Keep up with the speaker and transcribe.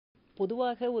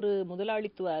பொதுவாக ஒரு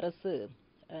முதலாளித்துவ அரசு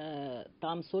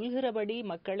தாம் சொல்கிறபடி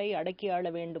மக்களை அடக்கி ஆள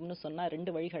வேண்டும்னு சொன்னா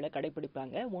 2 வழிகளை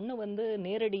கடைபிடிப்பாங்க. ஒண்ணு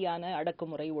நேரடியான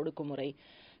அடக்குமுறை, ஒடுக்குமுறை,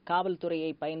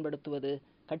 காவல்துறையை பயன்படுத்துவது,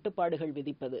 கட்டுப்பாடுகள்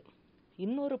விதிப்பது.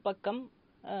 இன்னொரு பக்கம்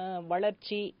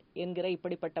வளர்ச்சி என்கிற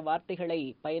இப்படிப்பட்ட வார்த்தைகளை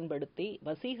பயன்படுத்தி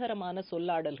வசீகரமான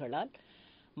சொல்லாடல்களால்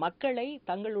மக்களை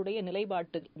தங்களுடைய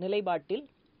நிலைப்பாட்டில்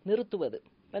நிறுத்துவது.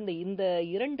 இந்த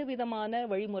 2 விதமான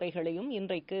வழிமுறைகளையும்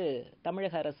இன்றைக்கு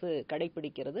தமிழக அரசு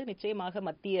கடைபிடிக்கிறது. நிச்சயமாக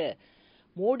மத்திய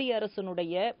மோடி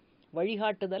அரசனுடைய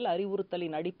வழிகாட்டுதல்,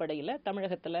 அறிவுறுத்தலின் அடிப்படையில்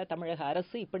தமிழக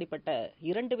அரசு இப்படிப்பட்ட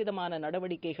 2 விதமான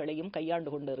நடவடிக்கைகளையும் கையாண்டு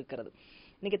கொண்டு இருக்கிறது.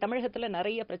 இன்னைக்கு தமிழகத்துல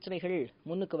நிறைய பிரச்சனைகள்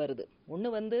முன்னுக்கு வருது.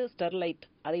 ஒண்ணு ஸ்டெர்லைட்,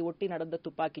 அதை ஒட்டி நடந்த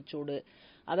துப்பாக்கிச்சூடு,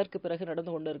 அதற்கு பிறகு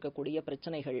நடந்து கொண்டு இருக்கக்கூடிய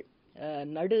பிரச்சனைகள்,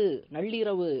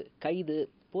 நள்ளிரவு கைது,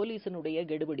 போலீசினுடைய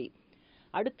கெடுபிடி,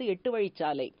 அடுத்து 8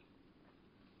 வழிச்சாலை,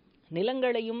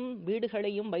 நிலங்களையும்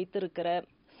வீடுகளையும் வைத்திருக்கிற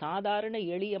சாதாரண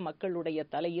எளிய மக்களுடைய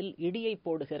தலையில் இடியை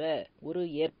போடுகிற ஒரு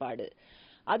ஏற்பாடு.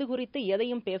 அது குறித்து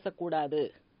எதையும் பேசக்கூடாது,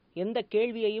 எந்த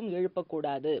கேள்வியையும்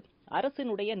எழுப்பக்கூடாது,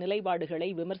 அரசினுடைய நிலைப்பாடுகளை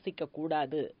விமர்சிக்க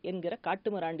கூடாது என்கிற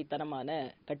காட்டுமிராண்டித்தனமான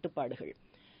கட்டுப்பாடுகள்.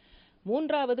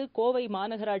 3வது, கோவை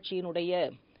மாநகராட்சியினுடைய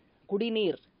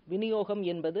குடிநீர் விநியோகம்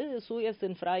என்பது சூயஸ்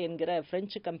இன்ஃப்ரா என்கிற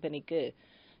பிரெஞ்சு கம்பெனிக்கு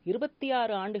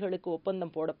 26 ஆண்டுகளுக்கு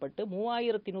ஒப்பந்தம் போடப்பட்டு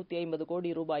 3150 கோடி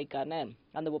ரூபாய்க்கான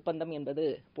அந்த ஒப்பந்தம் என்பது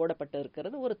போடப்பட்டு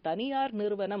இருக்கிறது. ஒரு தனியார்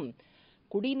நிறுவனம்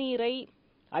குடிநீரை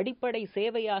அடிப்படை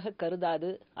சேவையாக கருதாது,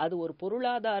 அது ஒரு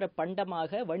பொருளாதார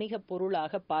பண்டமாக, வணிக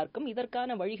பொருளாக பார்க்கும்.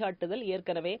 இதற்கான வழிகாட்டுதல்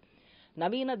ஏற்கனவே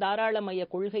நவீன தாராளமய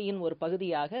கொள்கையின் ஒரு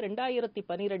பகுதியாக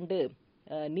 2012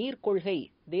 நீர் கொள்கை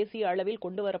தேசிய அளவில்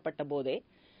கொண்டு வரப்பட்ட போதே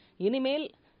இனிமேல்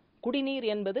குடிநீர்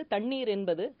என்பது, தண்ணீர்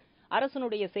என்பது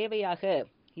அரசனுடைய சேவையாக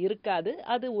இருக்காது,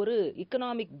 அது ஒரு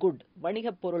எக்கனாமிக் குட், வணிக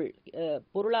பொருள்,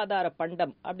 பொருளாதார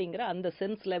பண்டம் அப்படிங்கிற அந்த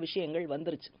சென்ஸ்ல விஷயங்கள்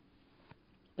வந்துருச்சு.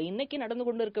 இப்ப இன்னைக்கு நடந்து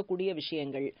கொண்டு இருக்கக்கூடிய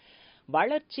விஷயங்கள்,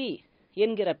 வளர்ச்சி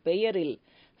என்கிற பெயரில்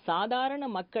சாதாரண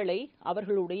மக்களை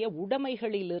அவர்களுடைய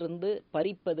உடைமைகளிலிருந்து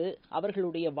பறிப்பது,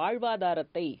 அவர்களுடைய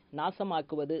வாழ்வாதாரத்தை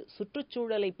நாசமாக்குவது,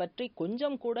 சுற்றுச்சூழலை பற்றி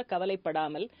கொஞ்சம் கூட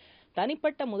கவலைப்படாமல்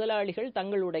தனிப்பட்ட முதலாளிகள்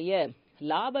தங்களுடைய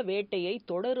லாப வேட்டையை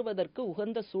தொடருவதற்கு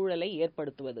உகந்த சூழலை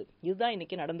ஏற்படுத்துவது, இதுதான்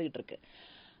இன்னைக்கு நடந்துகிட்டு இருக்கு.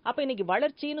 அப்ப இன்னைக்கு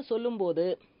வளர்ச்சின்னு சொல்லும் போது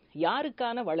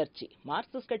யாருக்கான வளர்ச்சி?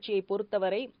 மார்க்சிஸ்ட் கட்சியை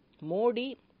பொறுத்தவரை மோடி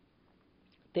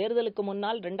தேர்தலுக்கு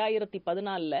முன்னால்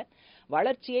 2014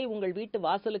 வளர்ச்சியை உங்கள் வீட்டு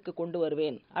வாசலுக்கு கொண்டு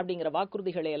வருவேன் அப்படிங்கிற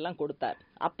வாக்குறுதிகளை எல்லாம் கொடுத்தார்.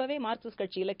 அப்பவே மார்க்சிஸ்ட்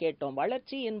கட்சியில கேட்டோம்,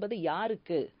 வளர்ச்சி என்பது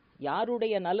யாருக்கு,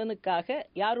 யாருடைய நலனுக்காக,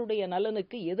 யாருடைய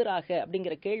நலனுக்கு எதிராக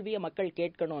அப்படிங்கிற கேள்வியை மக்கள்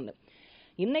கேட்கணும்னு.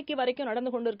 இன்னைக்கு வரைக்கும்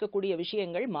நடந்து கொண்டிருக்கக்கூடிய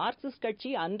விஷயங்கள், மார்க்சிஸ்ட் கட்சி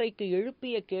அன்றைக்கு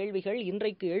எழுப்பிய கேள்விகள்,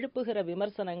 இன்றைக்கு எழுப்புகிற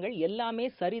விமர்சனங்கள் எல்லாமே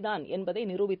சரிதான் என்பதை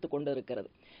நிரூபித்துக் கொண்டிருக்கிறது.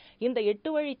 இந்த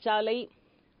 8 வழிச்சாலை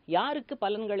யாருக்கு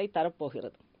பலன்களை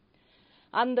தரப்போகிறது?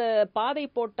 அந்த பாதை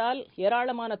போட்டால்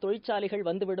ஏராளமான தொழிற்சாலைகள்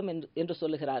வந்துவிடும் என்று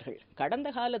சொல்லுகிறார்கள். கடந்த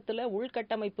காலத்துல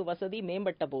உள்கட்டமைப்பு வசதி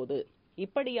மேம்பட்ட போது,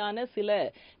 இப்படியான சில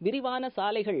விரிவான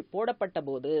சாலைகள் போடப்பட்ட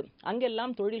போது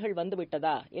அங்கெல்லாம் தொழில்கள்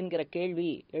வந்துவிட்டதா என்கிற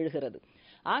கேள்வி எழுகிறது.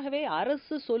 ஆகவே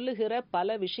அரசு சொல்லுகிற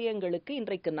பல விஷயங்களுக்கு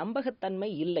இன்றைக்கு நம்பகத்தன்மை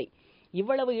இல்லை.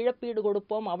 இவ்வளவு இழப்பீடு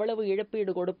கொடுப்போம், அவ்வளவு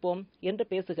இழப்பீடு கொடுப்போம் என்று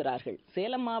பேசுகிறார்கள்.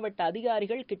 சேலம் மாவட்ட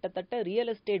அதிகாரிகள் கிட்டத்தட்ட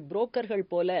ரியல் எஸ்டேட் புரோக்கர்கள்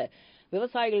போல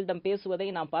விவசாயிகளிடம் பேசுவதை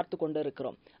நாம் பார்த்து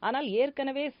கொண்டிருக்கிறோம். ஆனால்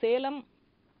ஏற்கனவே சேலம்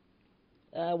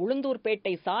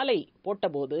உளுந்தூர்பேட்டை சாலை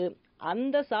போட்டபோது,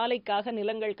 அந்த சாலைக்காக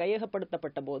நிலங்கள்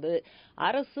கையகப்படுத்தப்பட்ட போது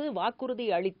அரசு வாக்குறுதி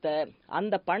அளித்த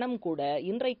அந்த பணம் கூட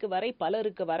இன்றைக்கு வரை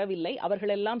பலருக்கு வரவில்லை.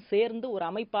 அவர்களெல்லாம் சேர்ந்து ஒரு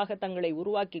அமைப்பாக தங்களை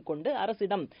உருவாக்கி கொண்டு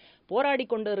அரசிடம் போராடி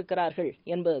கொண்டு இருக்கிறார்கள்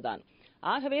என்பதுதான்.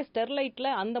 ஆகவே ஸ்டெர்லைட்ல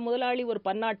அந்த முதலாளி ஒரு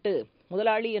பன்னாட்டு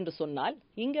முதலாளி என்று சொன்னால்,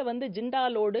 இங்க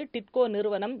ஜிண்டாலோடு டிட்கோ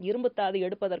நிறுவனம் இரும்புத்தாது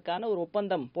எடுப்பதற்கான ஒரு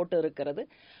ஒப்பந்தம் போட்டு இருக்கிறது.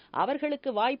 அவர்களுக்கு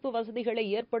வாய்ப்பு வசதிகளை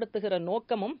ஏற்படுத்துகிற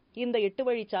நோக்கமும் இந்த 8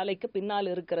 வழிச்சாலைக்கு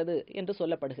பின்னால் இருக்கிறது என்று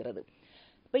சொல்லப்படுகிறது.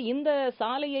 இப்ப இந்த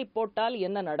சாலையை போட்டால்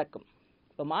என்ன நடக்கும்?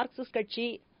 இப்ப மார்க்சிஸ்ட் கட்சி,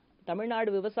 தமிழ்நாடு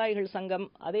விவசாயிகள் சங்கம்,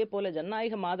 அதே போல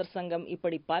ஜனநாயக மாதர் சங்கம்,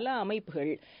 இப்படி பல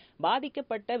அமைப்புகள்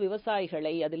பாதிக்கப்பட்ட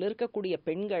விவசாயிகளை, அதில் இருக்கக்கூடிய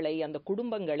பெண்களை, அந்த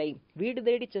குடும்பங்களை வீடு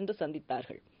தேடி சென்று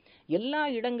சந்தித்தார்கள். எல்லா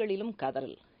இடங்களிலும்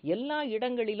கதறல், எல்லா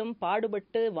இடங்களிலும்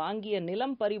பாடுபட்டு வாங்கிய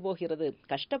நிலம் பறிபோகிறது,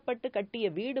 கஷ்டப்பட்டு கட்டிய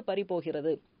வீடு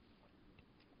பறிபோகிறது.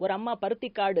 ஒரு அம்மா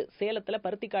பருத்திக்காடு, சேலத்துல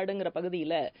பருத்திக்காடுங்கிற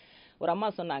பகுதியில ஒரு அம்மா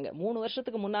சொன்னாங்க, 3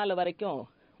 வருஷத்துக்கு முன்னால வரைக்கும்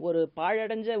ஒரு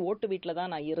பாழடைஞ்ச ஓட்டு வீட்டில்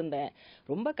தான் நான் இருந்தேன்.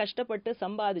 ரொம்ப கஷ்டப்பட்டு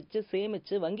சம்பாதிச்சு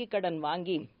சேமிச்சு வங்கி கடன்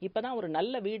வாங்கி இப்பதான் ஒரு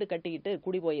நல்ல வீடு கட்டிக்கிட்டு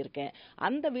குடி போயிருக்கேன்.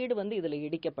 அந்த வீடு இதுல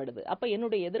இடிக்கப்படுது. அப்ப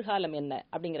என்னுடைய எதிர்காலம் என்ன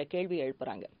அப்படிங்கிற கேள்வி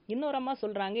எழுப்புறாங்க. இன்னொரு அம்மா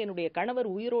சொல்றாங்க, என்னுடைய கணவர்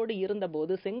உயிரோடு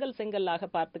இருந்தபோது செங்கல் செங்கல்லாக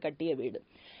பார்த்து கட்டிய வீடு.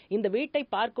 இந்த வீட்டை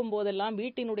பார்க்கும் போதெல்லாம்,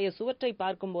 வீட்டினுடைய சுவற்றை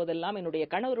பார்க்கும் போதெல்லாம் என்னுடைய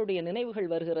கணவருடைய நினைவுகள்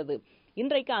வருகிறது.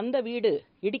 இன்றைக்கு அந்த வீடு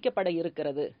இடிக்கப்பட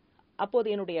இருக்கிறது. அப்போது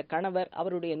என்னுடைய கணவர்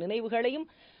அவருடைய நினைவுகளையும்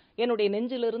என்னுடைய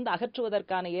நெஞ்சிலிருந்து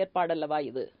அகற்றுவதற்கான ஏற்பாடல்லவா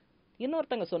இது.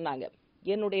 இன்னொருத்தங்க சொன்னாங்க,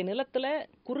 என்னுடைய நிலத்துல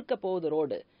குறுக்க போகுது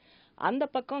ரோடு, அந்த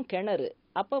பக்கம் கிணறு.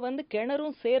 அப்ப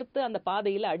கிணறும் சேர்த்து அந்த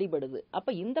பாதையில அடிபடுது.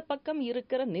 அப்ப இந்த பக்கம்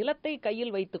இருக்கிற நிலத்தை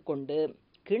கையில் வைத்துக்கொண்டு,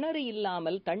 கிணறு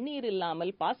இல்லாமல், தண்ணீர்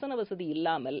இல்லாமல், பாசன வசதி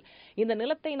இல்லாமல் இந்த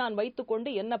நிலத்தை நான்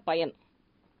வைத்துக்கொண்டு என்ன பயன்?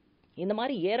 இந்த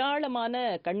மாதிரி ஏராளமான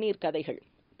கண்ணீர் கதைகள்.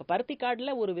 இப்ப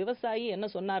பருத்திக்காடுல ஒரு விவசாயி என்ன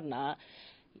சொன்னார்னா,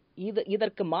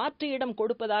 இதற்கு மாற்று இடம்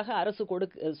கொடுப்பதாக அரசு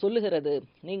சொல்லுகிறது.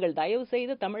 நீங்கள் தயவு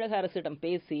செய்து தமிழக அரசிடம்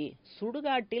பேசி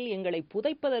சுடுகாட்டில் எங்களை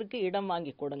புதைப்பதற்கு இடம்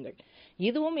வாங்கி கொடுங்கள்.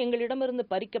 இதுவும் எங்களிடமிருந்து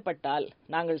பறிக்கப்பட்டால்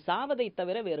நாங்கள் சாவதை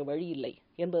தவிர வேறு வழி இல்லை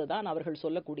என்பதுதான் அவர்கள்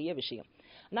சொல்லக்கூடிய விஷயம்.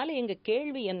 அதனால எங்க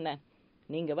கேள்வி என்ன?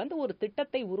 நீங்க ஒரு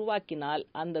திட்டத்தை உருவாக்கினால்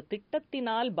அந்த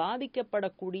திட்டத்தினால்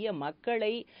பாதிக்கப்படக்கூடிய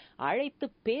மக்களை அழைத்து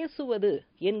பேசுவது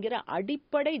என்கிற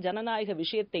அடிப்படை ஜனநாயக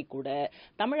விஷயத்தை கூட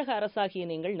தமிழக அரசாகிய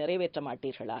நீங்கள் நிறைவேற்ற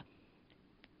மாட்டீர்களா?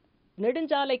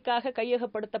 நெடுஞ்சாலைக்காக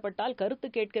கையகப்படுத்தப்பட்டால் கருத்து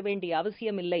கேட்க வேண்டிய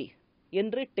அவசியமில்லை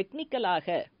என்று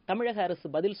டெக்னிக்கலாக தமிழக அரசு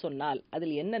பதில் சொன்னால்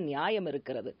அதில் என்ன நியாயம்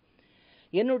இருக்கிறது?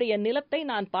 என்னுடைய நிலத்தை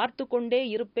நான் பார்த்து கொண்டே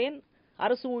இருப்பேன்,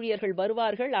 அரசு ஊழியர்கள்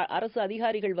வருவார்கள், அரசு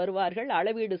அதிகாரிகள் வருவார்கள்,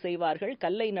 அளவீடு செய்வார்கள்,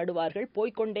 கல்லை நடுவார்கள்,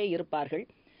 போய்கொண்டே இருப்பார்கள்.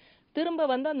 திரும்ப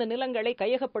அந்த நிலங்களை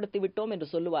கையகப்படுத்தி விட்டோம் என்று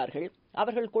சொல்லுவார்கள்.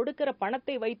 அவர்கள் கொடுக்கிற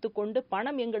பணத்தை வைத்துக்கொண்டு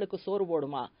பணம் எங்களுக்கு சோறு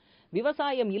போடுமா,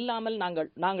 விவசாயம் இல்லாமல்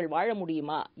நாங்கள் வாழ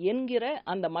முடியுமா என்கிற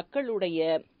அந்த மக்களுடைய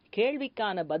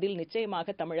கேள்விக்கான பதில்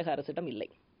நிச்சயமாக தமிழக அரசிடம் இல்லை.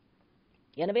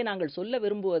 எனவே நாங்கள் சொல்ல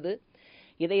விரும்புவது,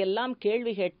 இதையெல்லாம்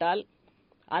கேள்வி கேட்டால்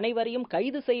அனைவரையும்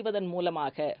கைது செய்வதன்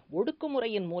மூலமாக,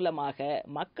 ஒடுக்குமுறையின் மூலமாக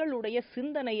மக்களுடைய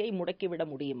சிந்தனையை முடக்கிவிட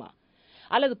முடியுமா,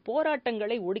 அல்லது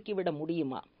போராட்டங்களை ஒடுக்கிவிட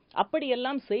முடியுமா?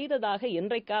 அப்படியெல்லாம் செய்ததாக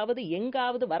என்றைக்காவது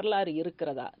எங்காவது வரலாறு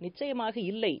இருக்கிறதா? நிச்சயமாக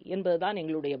இல்லை என்பதுதான்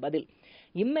எங்களுடைய பதில்.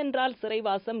 இம்மென்றால்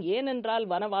சிறைவாசம், ஏனென்றால்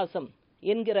வனவாசம்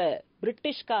என்கிற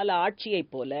பிரிட்டிஷ் கால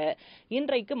ஆட்சியைப் போல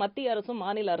இன்றைக்கு மத்திய அரசும்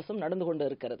மாநில அரசும் நடந்து கொண்டு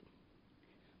இருக்கிறது.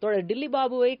 தோழர் டில்லி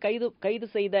பாபுவை கைது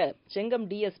செய்த செங்கம்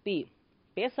டிஎஸ்பி,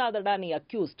 பேசாதடா நீ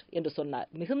அக்யூஸ்ட் என்று சொன்னார்.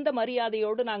 மிகுந்த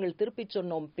மரியாதையோடு நாங்கள் திருப்பி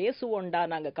சொன்னோம், பேசுவோண்டா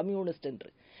நாங்க கம்யூனிஸ்ட் என்று.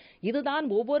 இதுதான்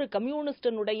ஒவ்வொரு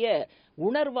கம்யூனிஸ்டனுடைய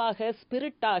உணர்வாக,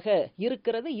 ஸ்பிரிட்டாக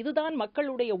இருக்கிறது. இதுதான்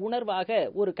மக்களுடைய உணர்வாக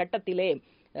ஒரு கட்டத்திலே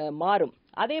மாறும்.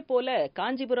 அதே போல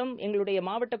காஞ்சிபுரம் எங்களுடைய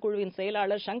மாவட்ட குழுவின்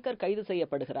செயலாளர் சங்கர் கைது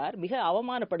செய்யப்படுகிறார், மிக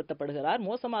அவமானப்படுத்தப்படுகிறார்,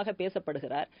 மோசமாக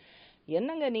பேசப்படுகிறார்.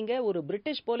 என்னங்க நீங்க ஒரு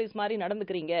பிரிட்டிஷ் போலீஸ் மாதிரி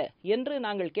நடந்துக்கிறீங்க என்று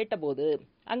நாங்கள் கேட்டபோது,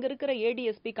 அங்க இருக்கிற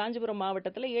ஏடிஎஸ்பி, காஞ்சிபுரம்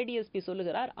மாவட்டத்தில் ஏடிஎஸ்பி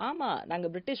சொல்லுகிறார், ஆமா நாங்க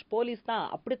பிரிட்டிஷ் போலீஸ் தான்,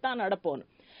 அப்படித்தான் நடப்போம்.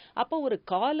 அப்போ ஒரு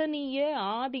காலனிய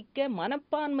ஆதிக்க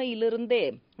மனப்பான்மையிலிருந்தே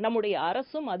நம்முடைய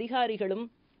அரசும் அதிகாரிகளும்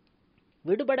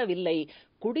விடுபடவில்லை.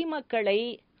 குடிமக்களை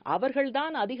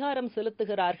அவர்கள்தான் அதிகாரம்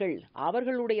செலுத்துகிறார்கள்,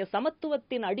 அவர்களுடைய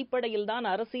சமத்துவத்தின் அடிப்படையில் தான்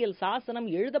அரசியல் சாசனம்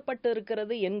எழுதப்பட்டு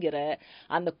இருக்கிறது என்கிற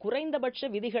அந்த குறைந்தபட்ச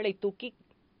விதிகளை தூக்கி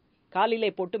காலிலே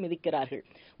போட்டு மிதிக்கிறார்கள்.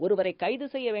 ஒருவரை கைது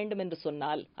செய்ய வேண்டும் என்று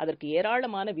சொன்னால் அதற்கு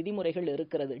ஏராளமான விதிமுறைகள்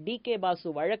இருக்கிறது. டி.கே. பாசு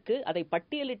வழக்கு அதை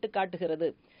பட்டியலிட்டு காட்டுகிறது.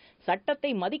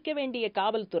 சட்டத்தை மதிக்க வேண்டிய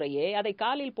காவல்துறையே அதை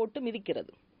காலில் போட்டு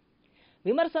மிதிக்கிறது.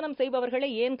 விமர்சனம் செய்பவர்களை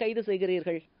ஏன் கைது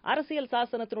செய்கிறீர்கள்? அரசியல்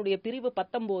சாசனத்தினுடைய பிரிவு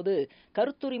 19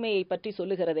 கருத்துரிமையை பற்றி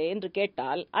சொல்லுகிறதே என்று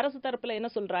கேட்டால் அரசு தரப்புல என்ன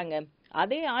சொல்றாங்க?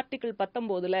 அதே ஆர்டிகிள்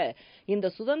 19ல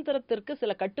இந்த சுதந்திரத்திற்கு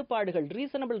சில கட்டுப்பாடுகள்,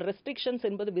 ரீசனபிள் ரெஸ்ட்ரிக்ஷன்ஸ்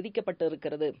என்பது விதிக்கப்பட்டு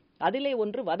இருக்கிறது. அதிலே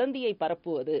ஒன்று வதந்தியை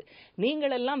பரப்புவது.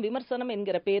 நீங்கள் எல்லாம் விமர்சனம்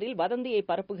என்கிற பேரில் வதந்தியை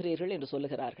பரப்புகிறீர்கள் என்று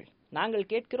சொல்லுகிறார்கள். நாங்கள்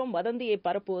கேட்கிறோம், வதந்தியை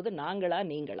பரப்புவது நாங்களா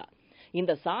நீங்களா?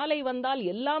 இந்த சாலை வந்தால்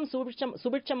எல்லாம்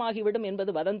சுபிட்சமாகிவிடும்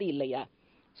என்பது வதந்தி இல்லையா?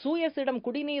 சூயஸிடம்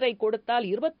குடிநீரை கொடுத்தால்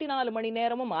 24 மணி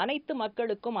நேரமும் அனைத்து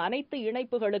மக்களுக்கும், அனைத்து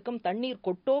இணைப்புகளுக்கும் தண்ணீர்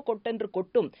கொட்டென்று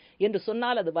கொட்டும் என்று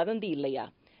சொன்னால் அது வதந்தி இல்லையா?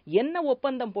 என்ன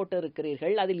ஒப்பந்தம் போட்டு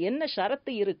இருக்கிறீர்கள்? அதில் என்ன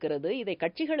ஷரத்து இருக்கிறது? இதை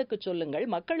கட்சிகளுக்கு சொல்லுங்கள்,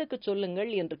 மக்களுக்கு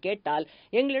சொல்லுங்கள் என்று கேட்டால்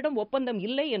எங்களிடம் ஒப்பந்தம்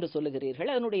இல்லை என்று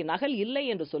சொல்லுகிறீர்கள், அதனுடைய நகல் இல்லை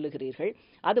என்று சொல்லுகிறீர்கள்.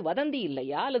 அது வதந்தி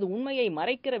இல்லையா? அல்லது உண்மையை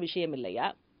மறைக்கிற விஷயம் இல்லையா?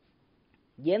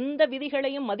 எந்த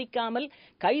விதிகளையும் மதிக்காமல்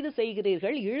கைது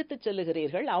செய்கிறீர்கள், இழுத்துச்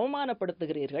செல்லுகிறீர்கள்,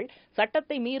 அவமானப்படுத்துகிறீர்கள்.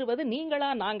 சட்டத்தை மீறுவது நீங்களா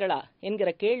நாங்களா என்கிற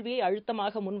கேள்வியை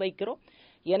அழுத்தமாக முன்வைக்கிறோம்.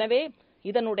 எனவே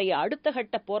இதனுடைய அடுத்த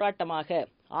கட்ட போராட்டமாக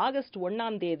ஆகஸ்ட்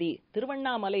 1ஆம் தேதி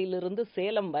திருவண்ணாமலையிலிருந்து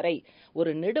சேலம் வரை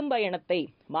ஒரு நெடும்பயணத்தை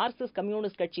மார்க்சிஸ்ட்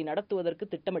கம்யூனிஸ்ட் கட்சி நடத்துவதற்கு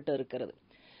திட்டமிட்டு இருக்கிறது.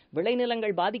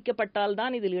 விளைநிலங்கள்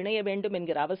பாதிக்கப்பட்டால்தான் இதில் இணைய வேண்டும்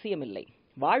என்கிற அவசியம் இல்லை.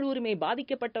 வாழ்வுரிமை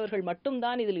பாதிக்கப்பட்டவர்கள்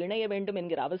மட்டும்தான் இதில் இணைய வேண்டும்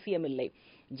என்கிற அவசியமில்லை.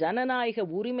 ஜனநாயக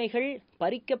உரிமைகள்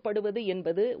பறிக்கப்படுவது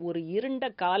என்பது ஒரு இருண்ட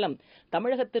காலம்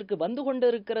தமிழகத்திற்கு வந்து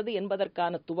கொண்டிருக்கிறது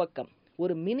என்பதற்கான துவக்கம்.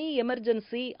 ஒரு மினி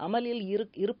எமர்ஜென்சி அமலில்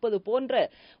இருப்பது போன்ற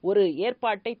ஒரு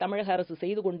ஏற்பாட்டை தமிழக அரசு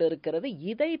செய்து கொண்டிருக்கிறது.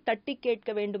 இதை தட்டி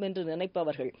கேட்க வேண்டும் என்று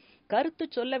நினைப்பவர்கள், கருத்து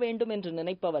சொல்ல வேண்டும் என்று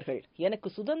நினைப்பவர்கள், எனக்கு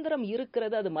சுதந்திரம்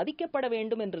இருக்கிறது, அது மதிக்கப்பட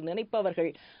வேண்டும் என்று நினைப்பவர்கள்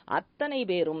அத்தனை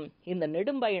பேரும் இந்த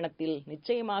நெடும்பயணத்தில்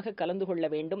நிச்சயமாக கலந்து கொள்ள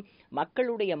வேண்டும்.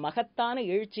 மக்களுடைய மகத்தான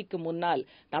எழுச்சிக்கு முன்னால்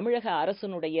தமிழக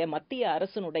அரசினுடைய, மத்திய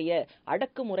அரசினுடைய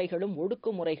அடக்குமுறைகளும்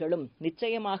ஒடுக்குமுறைகளும்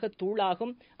நிச்சயமாக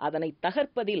தூளாகும். அதனை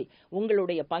தகர்ப்பதில்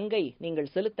உங்களுடைய பங்கை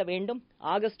நீங்கள் செலுத்த வேண்டும்.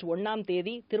 ஆகஸ்ட் 1ஆம்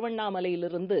தேதி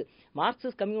திருவண்ணாமலையிலிருந்து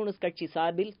மார்க்சிஸ்ட் கம்யூனிஸ்ட் கட்சி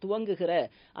சார்பில் துவங்குகிற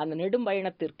அந்த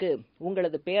நெடும்பயணத்திற்கு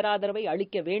உங்களது பேராதரவை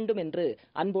அளிக்க வேண்டும் என்று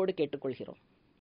அன்போடு கேட்டுக்கொள்கிறோம்.